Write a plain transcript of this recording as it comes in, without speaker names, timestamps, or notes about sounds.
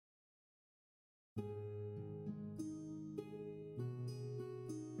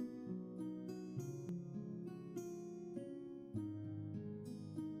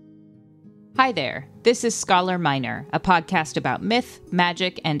Hi there, this is Scholar Minor, a podcast about myth,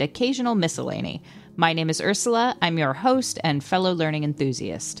 magic, and occasional miscellany. My name is Ursula, I'm your host and fellow learning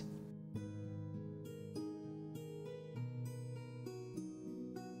enthusiast.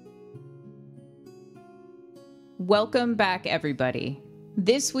 Welcome back, everybody.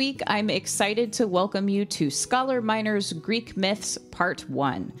 This week, I'm excited to welcome you to Scholar Minor's Greek Myths Part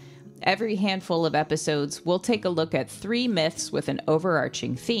 1. Every handful of episodes, we'll take a look at 3 myths with an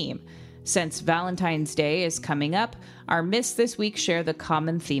overarching theme. Since Valentine's Day is coming up, our myths this week share the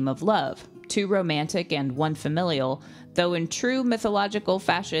common theme of love, 2 romantic and 1 familial, though in true mythological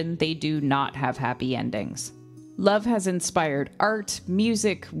fashion, they do not have happy endings. Love has inspired art,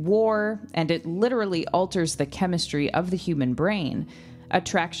 music, war, and it literally alters the chemistry of the human brain.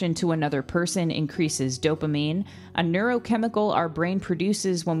 Attraction to another person increases dopamine, a neurochemical our brain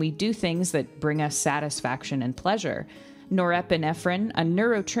produces when we do things that bring us satisfaction and pleasure. Norepinephrine, a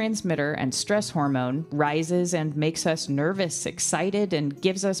neurotransmitter and stress hormone, rises and makes us nervous, excited, and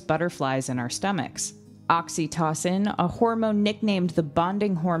gives us butterflies in our stomachs. Oxytocin, a hormone nicknamed the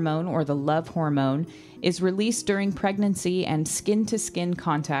bonding hormone or the love hormone, is released during pregnancy and skin-to-skin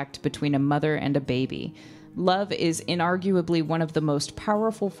contact between a mother and a baby. Love is inarguably one of the most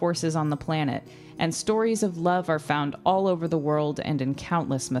powerful forces on the planet, and stories of love are found all over the world and in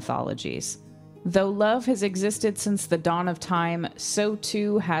countless mythologies. Though love has existed since the dawn of time, so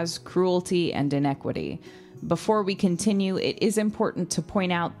too has cruelty and inequity. Before we continue, it is important to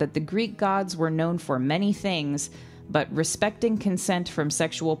point out that the Greek gods were known for many things, but respecting consent from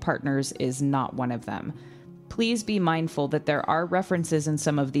sexual partners is not one of them. Please be mindful that there are references in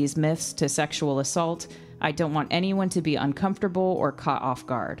some of these myths to sexual assault. I don't want anyone to be uncomfortable or caught off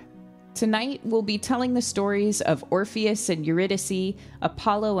guard. Tonight, we'll be telling the stories of Orpheus and Eurydice,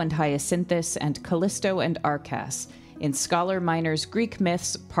 Apollo and Hyacinthus, and Callisto and Arcas in Scholar Minor's Greek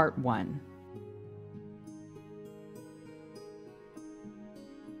Myths Part 1.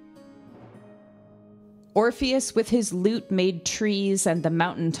 Orpheus with his lute made trees and the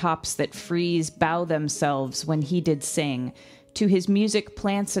mountain tops that freeze bow themselves when he did sing. To his music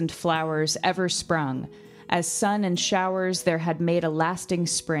plants and flowers ever sprung. As sun and showers there had made a lasting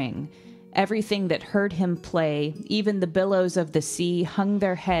spring. Everything that heard him play, even the billows of the sea, hung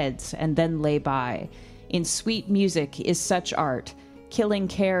their heads and then lay by. In sweet music is such art, killing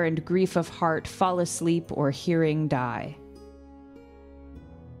care and grief of heart, fall asleep or hearing die.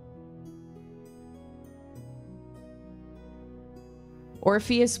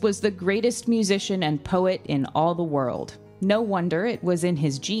 Orpheus was the greatest musician and poet in all the world. No wonder it was in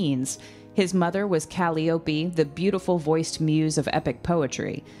his genes. His mother was Calliope, the beautiful-voiced muse of epic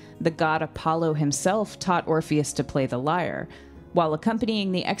poetry. The god Apollo himself taught Orpheus to play the lyre. While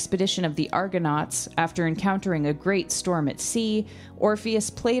accompanying the expedition of the Argonauts, after encountering a great storm at sea, Orpheus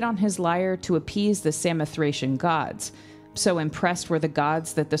played on his lyre to appease the Samothracian gods. So impressed were the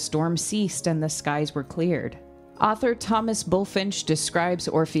gods that the storm ceased and the skies were cleared. Author Thomas Bulfinch describes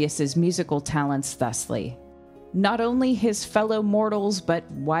Orpheus's musical talents thusly. Not only his fellow mortals, but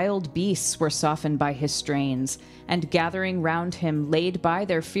wild beasts were softened by his strains, and gathering round him laid by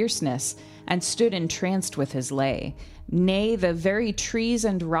their fierceness, and stood entranced with his lay. Nay, the very trees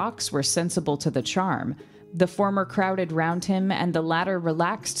and rocks were sensible to the charm. The former crowded round him, and the latter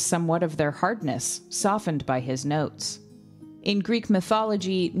relaxed somewhat of their hardness, softened by his notes. In Greek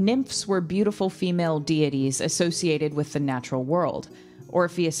mythology, nymphs were beautiful female deities associated with the natural world.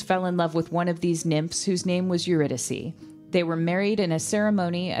 Orpheus fell in love with one of these nymphs whose name was Eurydice. They were married in a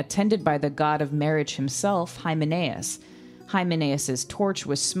ceremony attended by the god of marriage himself, Hymenaeus. Hymenaeus's torch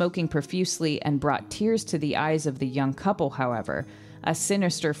was smoking profusely and brought tears to the eyes of the young couple, however, a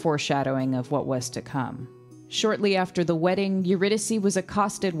sinister foreshadowing of what was to come. Shortly after the wedding, Eurydice was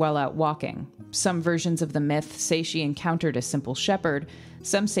accosted while out walking. Some versions of the myth say she encountered a simple shepherd,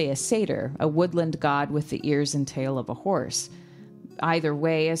 some say a satyr, a woodland god with the ears and tail of a horse. Either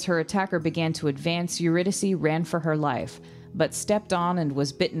way, as her attacker began to advance, Eurydice ran for her life, but stepped on and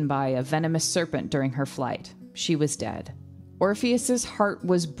was bitten by a venomous serpent during her flight. She was dead. Orpheus's heart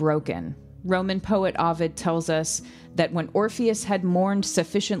was broken. Roman poet Ovid tells us that when Orpheus had mourned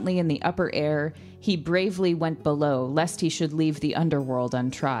sufficiently in the upper air, he bravely went below, lest he should leave the underworld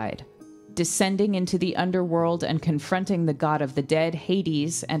untried. Descending into the underworld and confronting the god of the dead,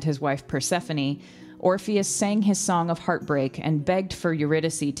 Hades, and his wife Persephone, Orpheus sang his song of heartbreak and begged for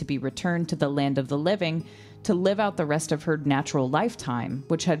Eurydice to be returned to the land of the living to live out the rest of her natural lifetime,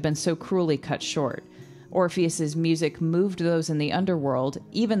 which had been so cruelly cut short. Orpheus's music moved those in the underworld,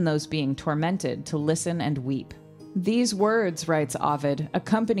 even those being tormented, to listen and weep. These words, writes Ovid,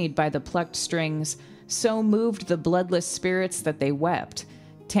 accompanied by the plucked strings, so moved the bloodless spirits that they wept.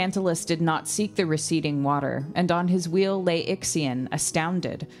 Tantalus did not seek the receding water, and on his wheel lay Ixion,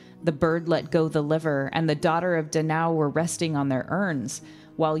 astounded. The bird let go the liver, and the daughter of Danae were resting on their urns,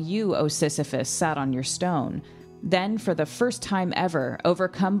 while you, O Sisyphus, sat on your stone. Then, for the first time ever,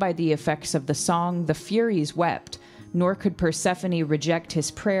 overcome by the effects of the song, the Furies wept, nor could Persephone reject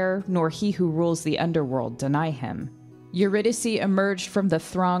his prayer, nor he who rules the underworld deny him. Eurydice emerged from the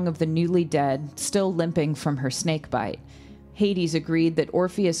throng of the newly dead, still limping from her snakebite. Hades agreed that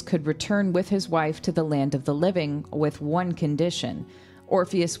Orpheus could return with his wife to the land of the living with one condition.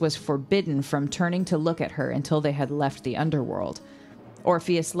 Orpheus was forbidden from turning to look at her until they had left the underworld.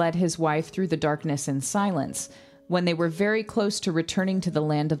 Orpheus led his wife through the darkness in silence. When they were very close to returning to the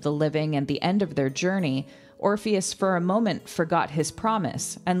land of the living and the end of their journey, Orpheus for a moment forgot his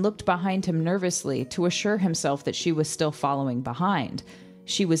promise and looked behind him nervously to assure himself that she was still following behind.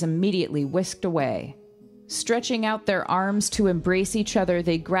 She was immediately whisked away. Stretching out their arms to embrace each other,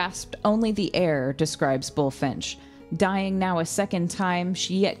 they grasped only the air, describes Bulfinch. Dying now a second time,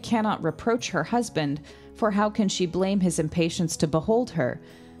 she yet cannot reproach her husband, for how can she blame his impatience to behold her?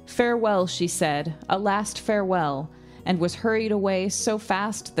 Farewell, she said, a last farewell, and was hurried away so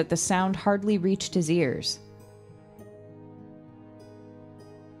fast that the sound hardly reached his ears.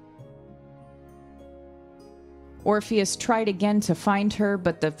 Orpheus tried again to find her,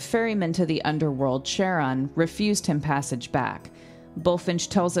 but the ferryman to the underworld, Charon, refused him passage back. Bulfinch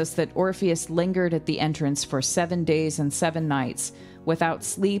tells us that Orpheus lingered at the entrance for 7 days and 7 nights, without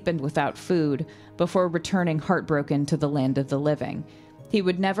sleep and without food, before returning heartbroken to the land of the living. He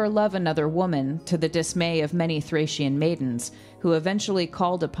would never love another woman, to the dismay of many Thracian maidens, who eventually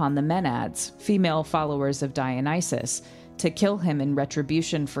called upon the Maenads, female followers of Dionysus, to kill him in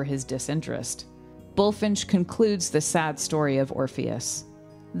retribution for his disinterest. Bulfinch concludes the sad story of Orpheus.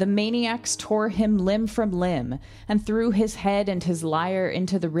 The maniacs tore him limb from limb, and threw his head and his lyre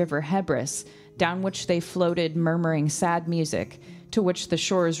into the river Hebrus, down which they floated murmuring sad music, to which the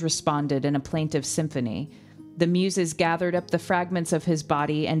shores responded in a plaintive symphony. The muses gathered up the fragments of his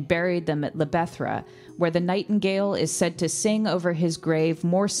body and buried them at Lebethra, where the nightingale is said to sing over his grave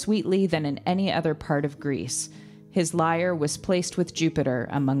more sweetly than in any other part of Greece. His lyre was placed with Jupiter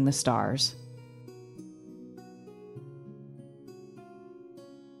among the stars.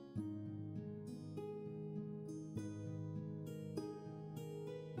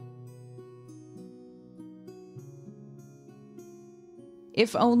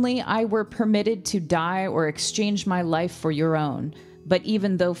 If only I were permitted to die or exchange my life for your own. But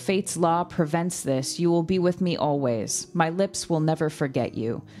even though fate's law prevents this, you will be with me always. My lips will never forget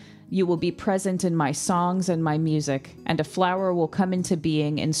you. You will be present in my songs and my music, and a flower will come into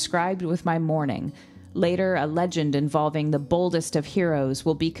being inscribed with my mourning. Later, a legend involving the boldest of heroes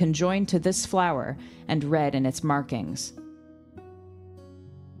will be conjoined to this flower and read in its markings.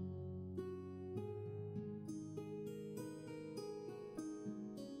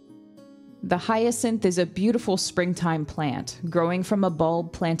 The hyacinth is a beautiful springtime plant, growing from a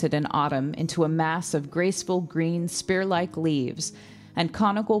bulb planted in autumn into a mass of graceful green spear-like leaves and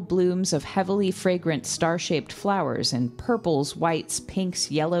conical blooms of heavily fragrant star-shaped flowers in purples, whites, pinks,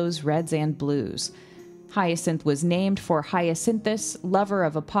 yellows, reds, and blues. Hyacinth was named for Hyacinthus, lover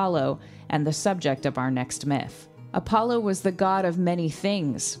of Apollo, and the subject of our next myth. Apollo was the god of many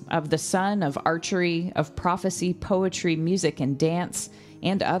things, of the sun, of archery, of prophecy, poetry, music, and dance,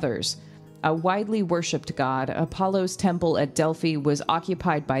 and others. A widely worshipped god, Apollo's temple at Delphi was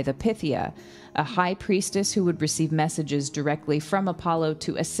occupied by the Pythia, a high priestess who would receive messages directly from Apollo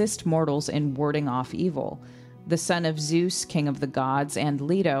to assist mortals in warding off evil. The son of Zeus, king of the gods, and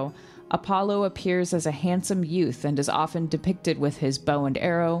Leto, Apollo appears as a handsome youth and is often depicted with his bow and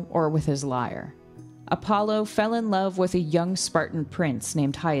arrow or with his lyre. Apollo fell in love with a young Spartan prince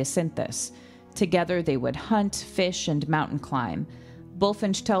named Hyacinthus. Together they would hunt, fish, and mountain climb.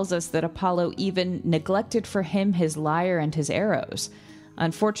 Bulfinch tells us that Apollo even neglected for him his lyre and his arrows.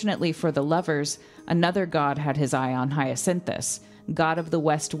 Unfortunately for the lovers, another god had his eye on Hyacinthus, god of the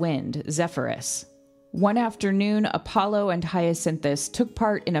west wind, Zephyrus. One afternoon, Apollo and Hyacinthus took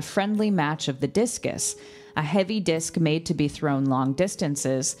part in a friendly match of the discus, a heavy disc made to be thrown long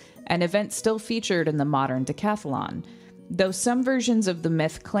distances, an event still featured in the modern decathlon. Though some versions of the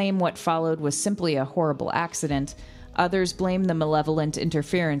myth claim what followed was simply a horrible accident, others blame the malevolent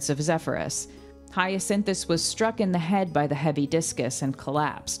interference of Zephyrus. Hyacinthus was struck in the head by the heavy discus and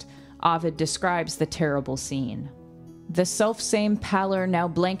collapsed. Ovid describes the terrible scene. The selfsame pallor now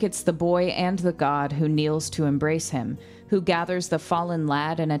blankets the boy and the god who kneels to embrace him, who gathers the fallen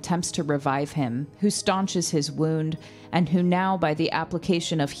lad and attempts to revive him, who staunches his wound, and who now, by the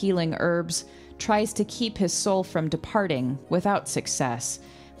application of healing herbs, tries to keep his soul from departing without success.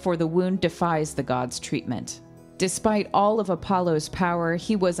 for the wound defies the god's treatment. Despite all of Apollo's power,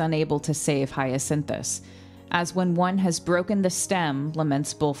 he was unable to save Hyacinthus. As when one has broken the stem,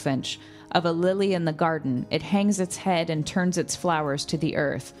 laments Bulfinch, of a lily in the garden, it hangs its head and turns its flowers to the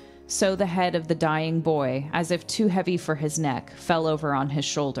earth. So the head of the dying boy, as if too heavy for his neck, fell over on his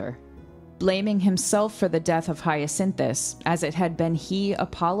shoulder. Blaming himself for the death of Hyacinthus, as it had been he,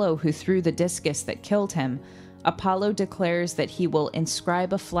 Apollo, who threw the discus that killed him, Apollo declares that he will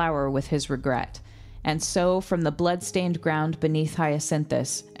inscribe a flower with his regret. And so, from the blood-stained ground beneath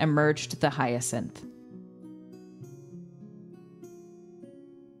Hyacinthus, emerged the hyacinth.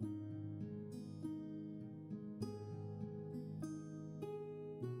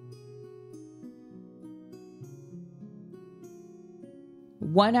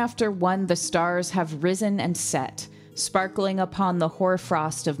 One after one the stars have risen and set, sparkling upon the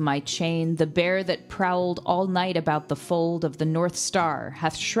hoar-frost of my chain. The bear that prowled all night about the fold of the North Star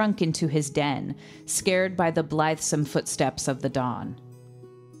hath shrunk into his den, scared by the blithesome footsteps of the dawn.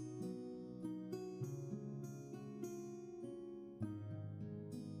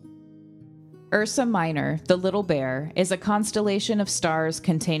 Ursa Minor, the Little Bear, is a constellation of stars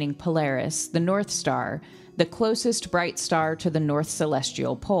containing Polaris, the North Star, the closest bright star to the North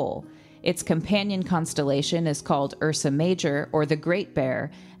Celestial Pole. Its companion constellation is called Ursa Major, or the Great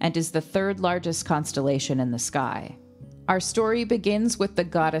Bear, and is the third largest constellation in the sky. Our story begins with the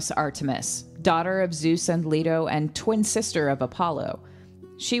goddess Artemis, daughter of Zeus and Leto and twin sister of Apollo.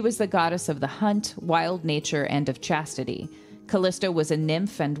 She was the goddess of the hunt, wild nature, and of chastity. Callisto was a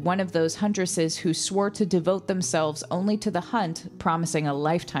nymph and one of those huntresses who swore to devote themselves only to the hunt, promising a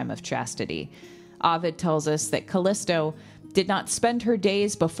lifetime of chastity. Ovid tells us that Callisto did not spend her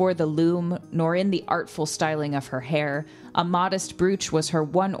days before the loom, nor in the artful styling of her hair. A modest brooch was her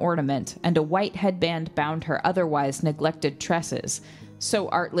one ornament, and a white headband bound her otherwise neglected tresses. So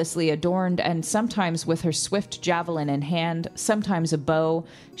artlessly adorned, and sometimes with her swift javelin in hand, sometimes a bow,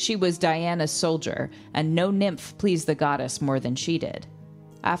 she was Diana's soldier, and no nymph pleased the goddess more than she did.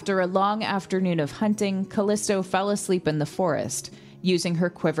 After a long afternoon of hunting, Callisto fell asleep in the forest, using her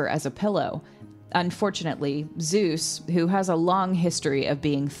quiver as a pillow. Unfortunately, Zeus, who has a long history of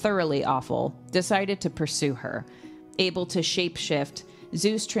being thoroughly awful, decided to pursue her. Able to shapeshift,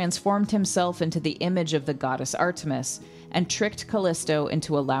 Zeus transformed himself into the image of the goddess Artemis and tricked Callisto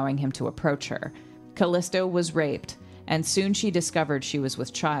into allowing him to approach her. Callisto was raped, and soon she discovered she was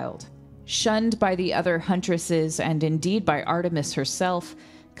with child. Shunned by the other huntresses and indeed by Artemis herself,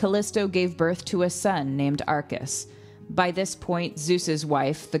 Callisto gave birth to a son named Arcas. By this point, Zeus's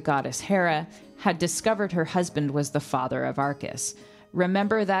wife, the goddess Hera, had discovered her husband was the father of Arcas.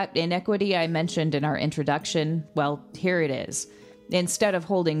 Remember that inequity I mentioned in our introduction? Well, here it is. Instead of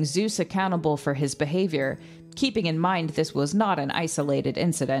holding Zeus accountable for his behavior, keeping in mind this was not an isolated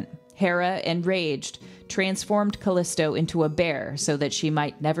incident, Hera, enraged, transformed Callisto into a bear so that she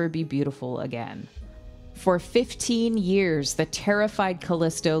might never be beautiful again. For 15 years, the terrified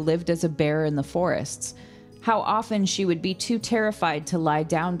Callisto lived as a bear in the forests. How often she would be too terrified to lie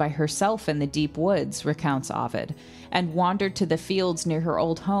down by herself in the deep woods, recounts Ovid, and wandered to the fields near her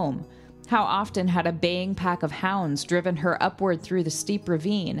old home. How often had a baying pack of hounds driven her upward through the steep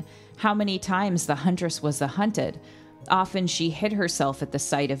ravine? How many times the huntress was the hunted? Often she hid herself at the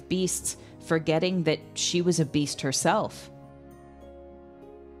sight of beasts, forgetting that she was a beast herself.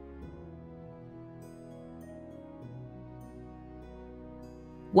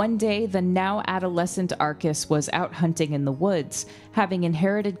 One day, the now adolescent Arcas was out hunting in the woods, having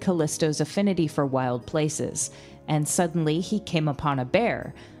inherited Callisto's affinity for wild places, and suddenly he came upon a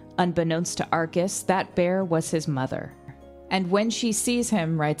bear. Unbeknownst to Arcas, that bear was his mother. And when she sees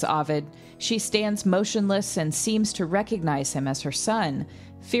him, writes Ovid, she stands motionless and seems to recognize him as her son.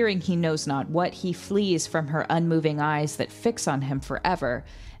 Fearing he knows not what, he flees from her unmoving eyes that fix on him forever.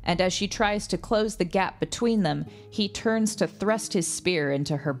 And as she tries to close the gap between them, he turns to thrust his spear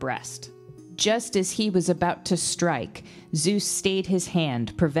into her breast. Just as he was about to strike, Zeus stayed his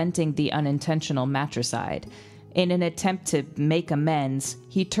hand, preventing the unintentional matricide. In an attempt to make amends,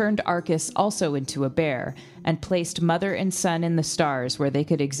 he turned Arcas also into a bear, and placed mother and son in the stars where they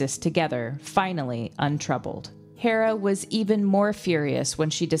could exist together, finally untroubled. Hera was even more furious when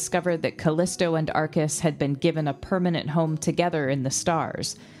she discovered that Callisto and Arcas had been given a permanent home together in the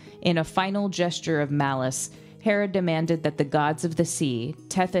stars. In a final gesture of malice, Hera demanded that the gods of the sea,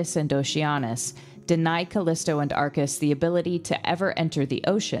 Tethys and Oceanus, deny Callisto and Arcas the ability to ever enter the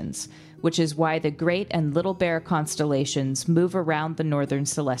oceans, which is why the Great and Little Bear constellations move around the northern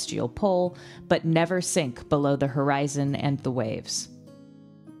celestial pole, but never sink below the horizon and the waves.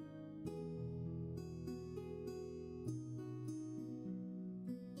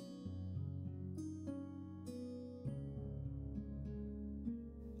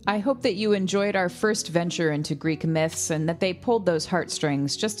 I hope that you enjoyed our first venture into Greek myths and that they pulled those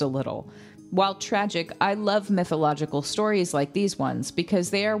heartstrings just a little. While tragic, I love mythological stories like these ones because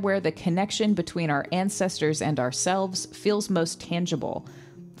they are where the connection between our ancestors and ourselves feels most tangible.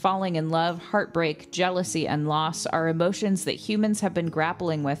 Falling in love, heartbreak, jealousy, and loss are emotions that humans have been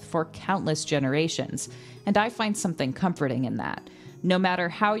grappling with for countless generations, and I find something comforting in that. No matter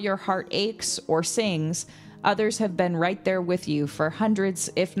how your heart aches or sings, others have been right there with you for hundreds,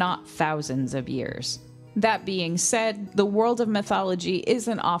 if not thousands of years. That being said, the world of mythology is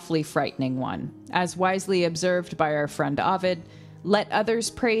an awfully frightening one. As wisely observed by our friend Ovid, "Let others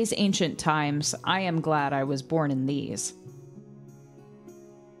praise ancient times. I am glad I was born in these."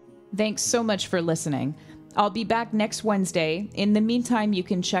 Thanks so much for listening. I'll be back next Wednesday. In the meantime, you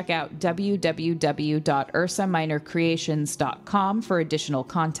can check out www.ursaminorcreations.com for additional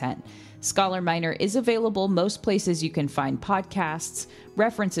content. Scholar Minor is available most places you can find podcasts.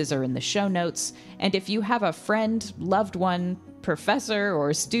 References are in the show notes. And if you have a friend, loved one, professor,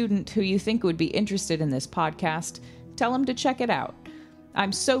 or student who you think would be interested in this podcast, tell them to check it out.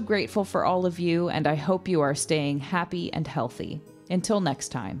 I'm so grateful for all of you, and I hope you are staying happy and healthy. Until next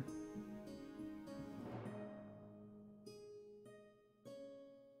time.